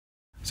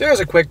So here's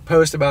a quick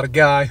post about a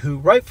guy who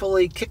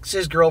rightfully kicks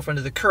his girlfriend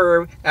to the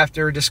curb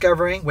after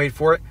discovering, wait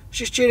for it,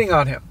 she's cheating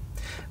on him.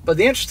 But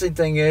the interesting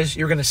thing is,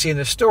 you're going to see in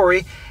this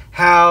story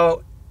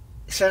how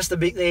since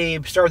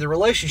they started the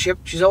relationship,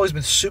 she's always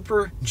been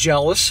super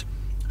jealous,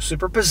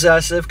 super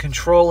possessive,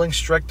 controlling,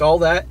 strict, all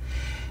that.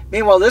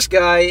 Meanwhile, this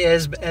guy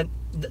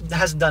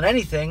hasn't done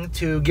anything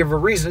to give her a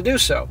reason to do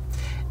so.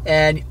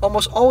 And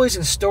almost always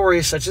in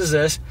stories such as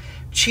this,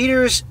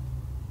 cheaters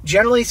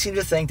generally seem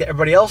to think that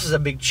everybody else is a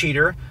big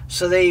cheater,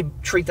 so they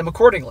treat them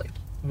accordingly.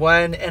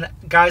 And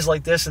guys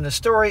like this in the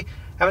story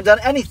haven't done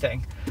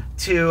anything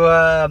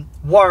to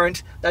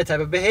warrant that type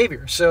of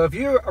behavior. So if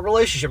you're a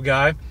relationship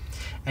guy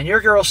and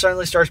your girl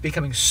suddenly starts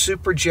becoming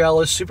super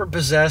jealous, super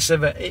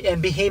possessive,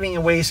 and behaving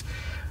in ways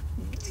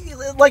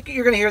like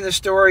you're going to hear in this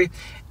story,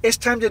 it's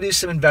time to do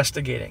some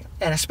investigating.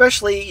 And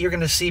especially, you're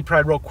going to see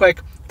probably real quick,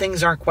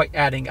 things aren't quite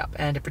adding up.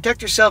 And to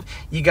protect yourself,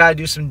 you got to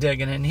do some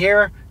digging. And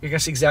here, you're going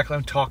to see exactly what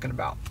I'm talking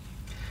about.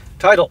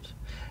 Titled,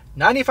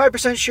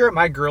 95% sure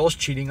my girl is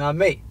cheating on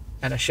me.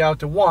 And a shout out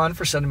to Juan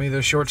for sending me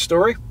this short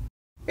story.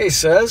 He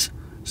says,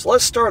 so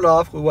let's start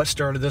off with what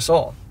started this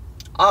all.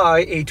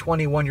 I, a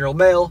 21-year-old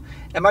male,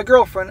 and my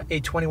girlfriend,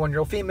 a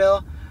 21-year-old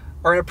female,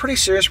 are in a pretty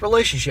serious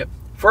relationship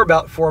for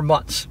about 4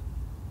 months.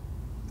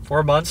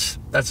 4 months?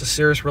 That's a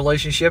serious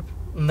relationship?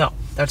 No,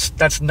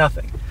 that's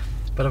nothing.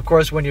 But of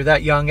course, when you're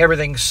that young,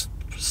 everything's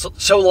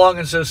so long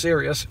and so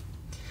serious.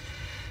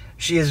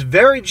 She is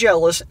very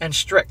jealous and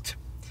strict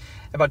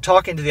about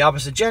talking to the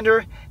opposite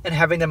gender and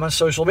having them on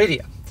social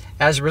media.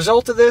 As a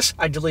result of this,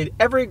 I deleted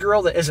every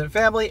girl that isn't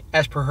family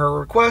as per her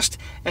request,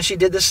 and she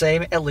did the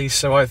same, at least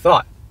so I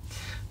thought.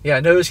 Yeah,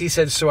 notice he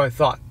said so I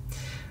thought.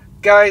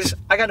 Guys,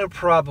 I got no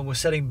problem with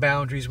setting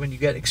boundaries when you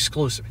get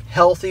exclusive.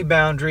 Healthy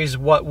boundaries,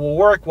 what will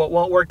work, what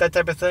won't work, that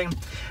type of thing.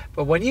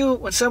 But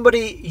when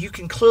somebody, you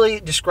can clearly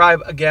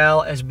describe a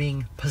gal as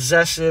being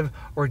possessive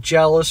or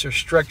jealous or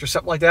strict or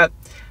something like that,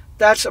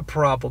 that's a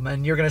problem,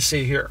 and you're going to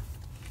see here.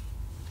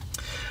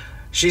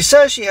 She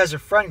says she has a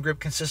friend group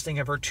consisting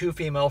of her 2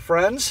 female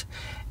friends,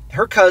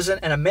 her cousin,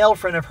 and a male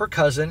friend of her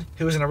cousin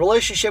who is in a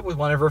relationship with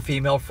one of her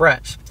female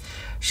friends.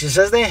 She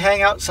says they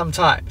hang out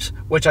sometimes,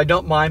 which I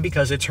don't mind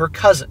because it's her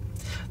cousin.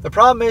 The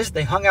problem is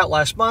they hung out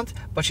last month,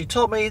 but she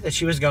told me that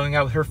she was going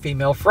out with her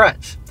female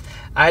friends.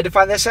 I had to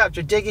find this out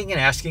after digging and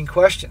asking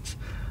questions.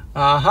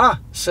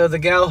 So the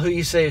gal who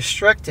you say is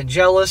strict and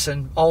jealous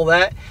and all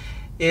that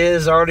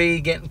is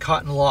already getting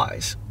caught in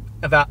lies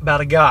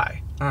about a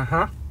guy.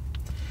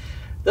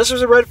 This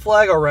was a red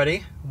flag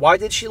already. Why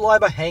did she lie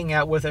by hanging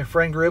out with a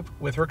friend group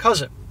with her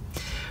cousin?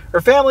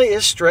 Her family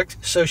is strict,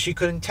 so she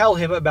couldn't tell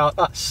him about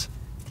us.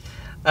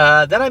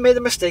 Then I made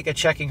the mistake of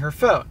checking her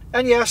phone.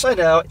 And yes, I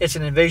know, it's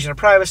an invasion of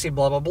privacy,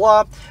 blah, blah,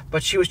 blah.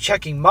 But she was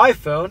checking my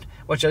phone,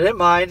 which I didn't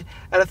mind.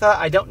 And I thought,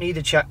 I don't need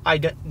to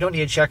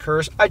check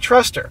hers. I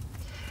trust her.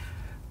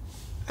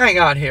 Hang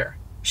on here.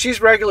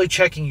 She's regularly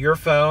checking your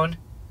phone,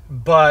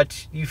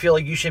 but you feel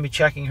like you shouldn't be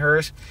checking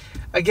hers.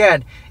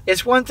 Again,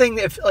 it's one thing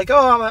if, like,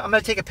 oh, I'm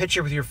going to take a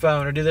picture with your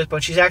phone or do this.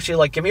 But she's actually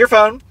like, give me your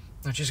phone.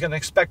 And she's going to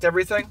expect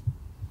everything.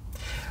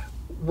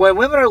 When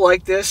women are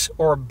like this,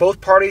 or both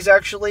parties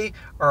actually,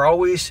 are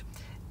always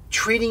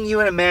treating you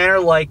in a manner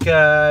like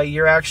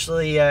you're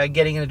actually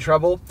getting into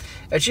trouble,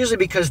 it's usually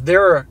because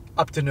they're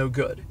up to no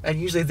good.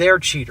 And usually they're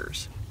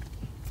cheaters.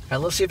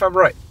 And let's see if I'm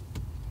right.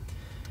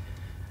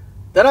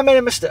 Then I made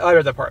a mistake.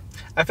 Other part.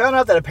 I found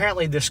out that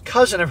apparently this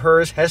cousin of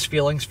hers has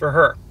feelings for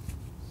her.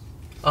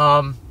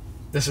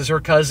 This is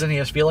her cousin. He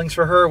has feelings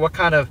for her. What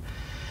kind of...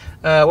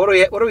 what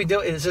do we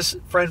do? Is this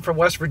friend from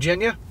West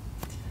Virginia?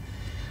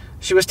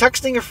 She was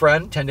texting a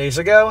friend 10 days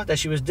ago that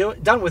she was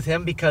done with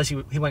him because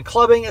he went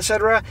clubbing,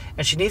 etc.,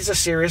 and she needs a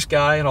serious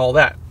guy and all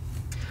that.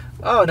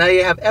 Oh, now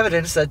you have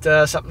evidence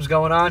that something's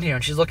going on here,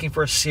 and she's looking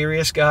for a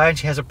serious guy, and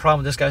she has a problem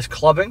with this guy's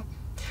clubbing.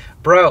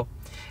 Bro,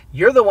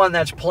 you're the one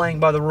that's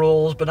playing by the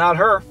rules, but not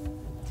her.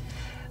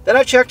 Then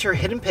I checked her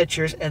hidden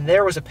pictures, and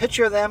there was a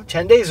picture of them,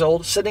 10 days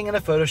old, sitting in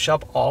a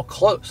Photoshop all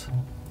close.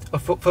 A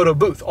photo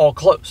booth, all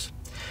close.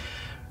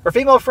 Her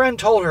female friend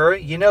told her,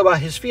 you know about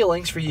his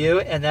feelings for you,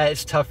 and that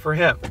it's tough for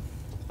him.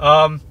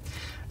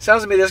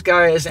 Sounds to me this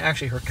guy isn't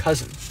actually her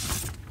cousin.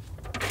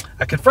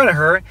 I confronted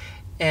her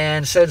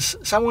and said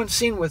someone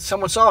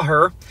saw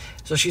her,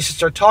 so she should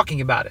start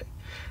talking about it.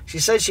 She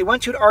said she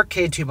went to an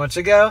arcade 2 months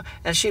ago,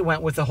 and she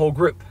went with the whole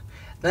group.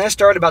 Then I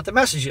started about the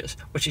messages,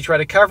 which she tried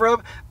to cover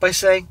up by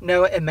saying,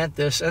 no, it meant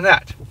this and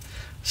that.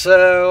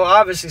 So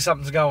obviously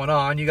something's going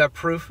on. You got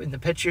proof in the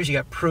pictures, you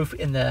got proof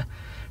in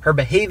her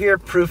behavior,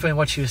 proof in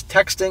what she was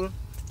texting,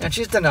 and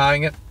she's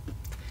denying it.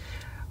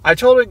 I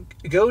told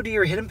her, go to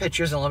your hidden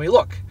pictures and let me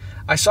look.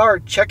 I saw her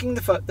checking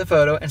the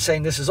photo and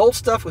saying this is old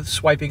stuff with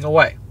swiping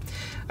away.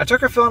 I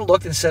took her phone,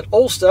 looked, and said,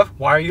 old stuff,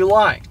 why are you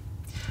lying?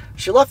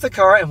 She left the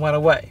car and went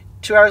away.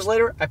 2 hours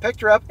later, I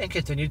picked her up and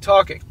continued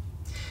talking.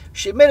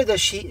 She admitted that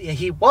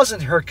he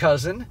wasn't her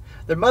cousin.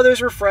 Their mothers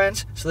were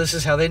friends, so this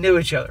is how they knew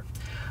each other.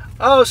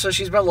 Oh, so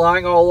she's been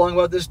lying all along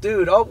about this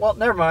dude. Oh, well,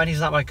 never mind, he's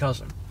not my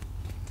cousin.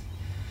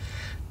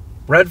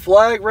 Red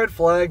flag, red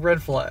flag,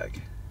 red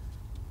flag.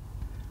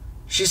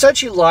 She said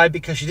she lied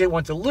because she didn't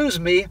want to lose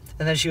me,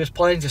 and then she was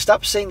planning to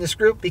stop seeing this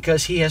group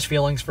because he has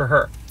feelings for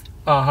her.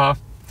 Uh-huh.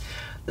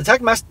 The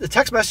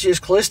text messages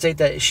clearly state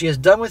that she is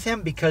done with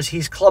him because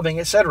he's clubbing,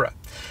 etc.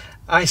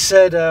 I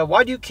said,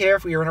 why do you care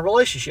if we are in a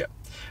relationship?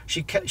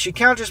 She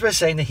counters by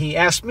saying that he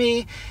asked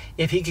me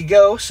if he could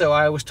go, so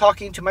I was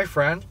talking to my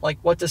friend, like,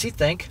 what does he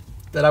think?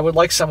 That I would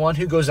like someone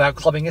who goes out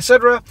clubbing,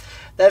 etc.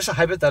 That's a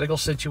hypothetical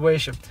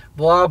situation.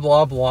 Blah,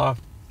 blah, blah.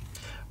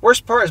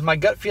 Worst part is my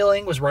gut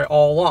feeling was right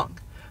all along.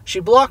 She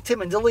blocked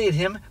him and deleted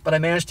him, but I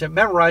managed to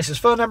memorize his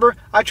phone number.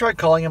 I tried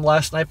calling him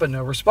last night, but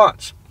no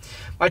response.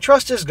 My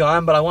trust is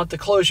gone, but I want the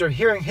closure of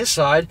hearing his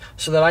side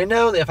so that I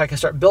know that if I can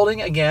start building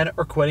again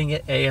or quitting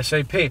it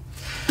ASAP.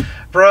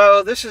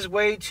 Bro, this is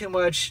way too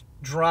much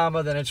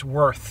drama than it's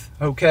worth,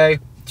 okay?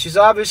 She's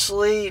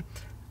obviously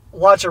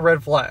lots of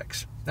red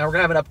flags. Now, we're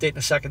going to have an update in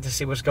a second to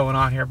see what's going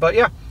on here. But,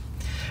 yeah,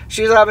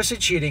 she's obviously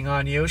cheating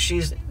on you.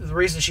 The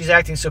reason she's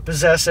acting so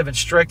possessive and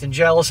strict and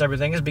jealous and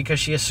everything is because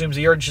she assumes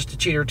that you're just a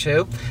cheater,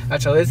 too.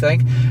 That's how they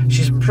think.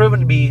 She's been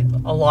proven to be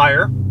a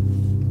liar.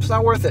 It's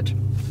not worth it.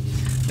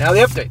 Now, the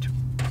update.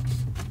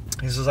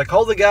 He says, I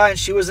called the guy and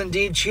she was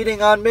indeed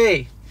cheating on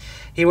me.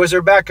 He was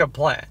her backup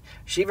plan.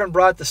 She even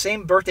brought the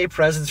same birthday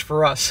presents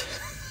for us.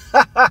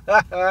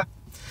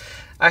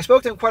 I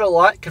spoke to him quite a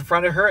lot,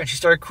 confronted her, and she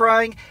started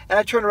crying, and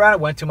I turned around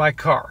and went to my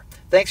car.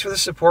 Thanks for the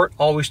support.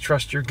 Always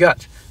trust your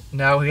gut.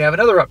 Now we have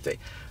another update.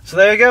 So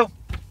there you go.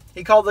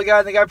 He called the guy,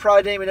 and the guy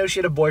probably didn't even know she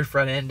had a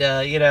boyfriend, and,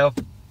 and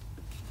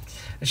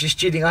she's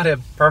cheating on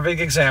him.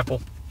 Perfect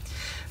example.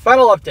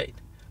 Final update.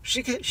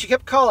 She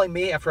kept calling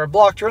me after I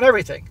blocked her and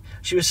everything.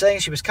 She was saying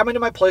she was coming to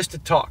my place to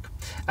talk.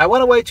 I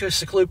went away to a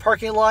secluded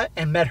parking lot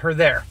and met her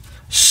there.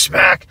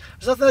 Smack!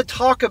 There's nothing to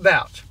talk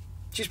about.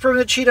 She's proven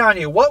to cheat on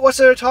you. What's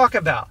there to talk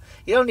about?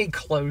 You don't need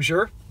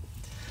closure.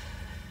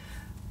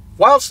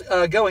 Whilst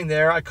going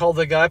there, I called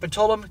the guy up and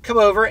told him, come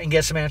over and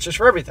get some answers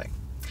for everything.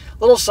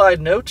 Little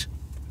side note,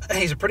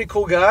 he's a pretty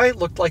cool guy.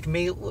 Looks like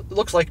me,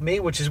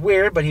 which is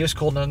weird, but he was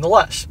cool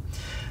nonetheless.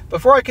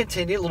 Before I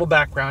continue, a little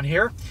background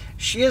here.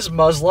 She is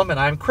Muslim and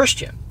I'm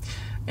Christian.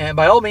 And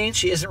by all means,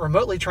 she isn't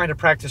remotely trying to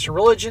practice her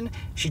religion.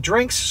 She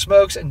drinks,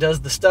 smokes, and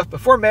does the stuff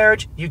before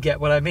marriage. You get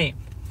what I mean.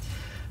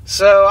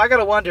 So I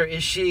gotta wonder,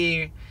 is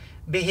she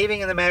behaving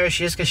in the manner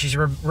she is because she's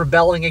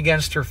rebelling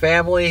against her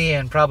family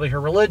and probably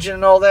her religion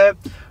and all that?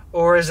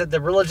 Or is it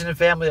the religion and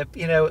family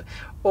that,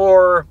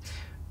 or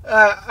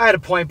I had a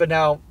point, but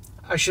now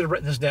I should have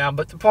written this down.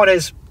 But the point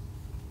is,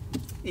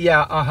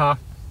 yeah,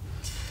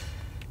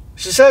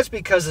 She says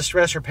because the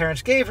stress her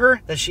parents gave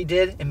her that she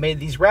did and made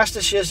these rash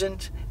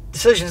decisions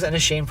and is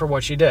ashamed for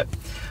what she did.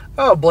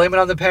 Oh, blame it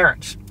on the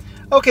parents.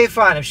 Okay,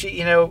 fine. If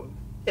she,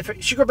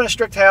 if she grew up in a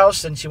strict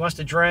house and she wants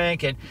to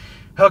drink and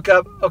hook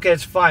up, okay,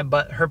 it's fine.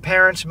 But her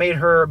parents made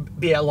her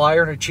be a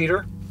liar and a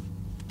cheater?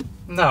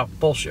 No,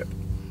 bullshit.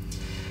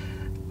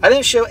 I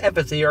didn't show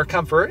empathy or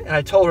comfort, and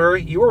I told her,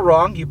 you were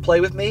wrong, you play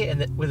with me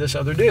and with this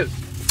other dude.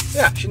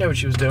 Yeah, she knew what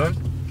she was doing.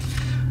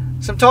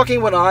 Some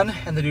talking went on,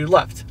 and the dude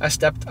left. I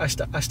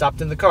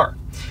stopped in the car.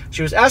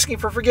 She was asking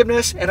for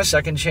forgiveness and a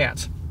second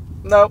chance.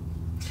 No.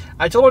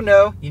 I told her,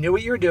 no, you knew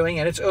what you were doing,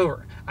 and it's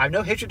over. I have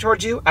no hatred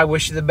towards you. I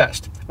wish you the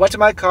best. Went to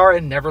my car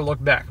and never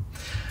looked back.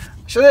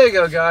 So there you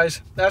go,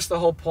 guys. That's the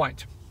whole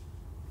point.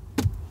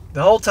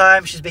 The whole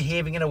time, she's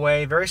behaving in a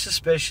way very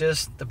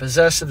suspicious, the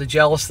possessive, the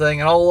jealous thing,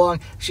 and all along,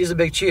 she's a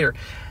big cheater.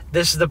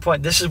 This is the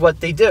point. This is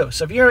what they do.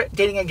 So if you're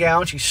dating a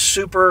gal and she's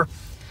super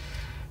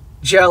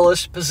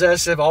jealous,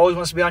 possessive, always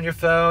wants to be on your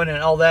phone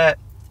and all that,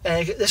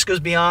 and this goes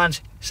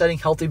beyond setting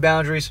healthy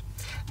boundaries,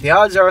 the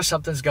odds are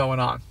something's going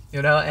on,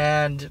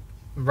 and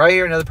right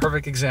here, another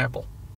perfect example.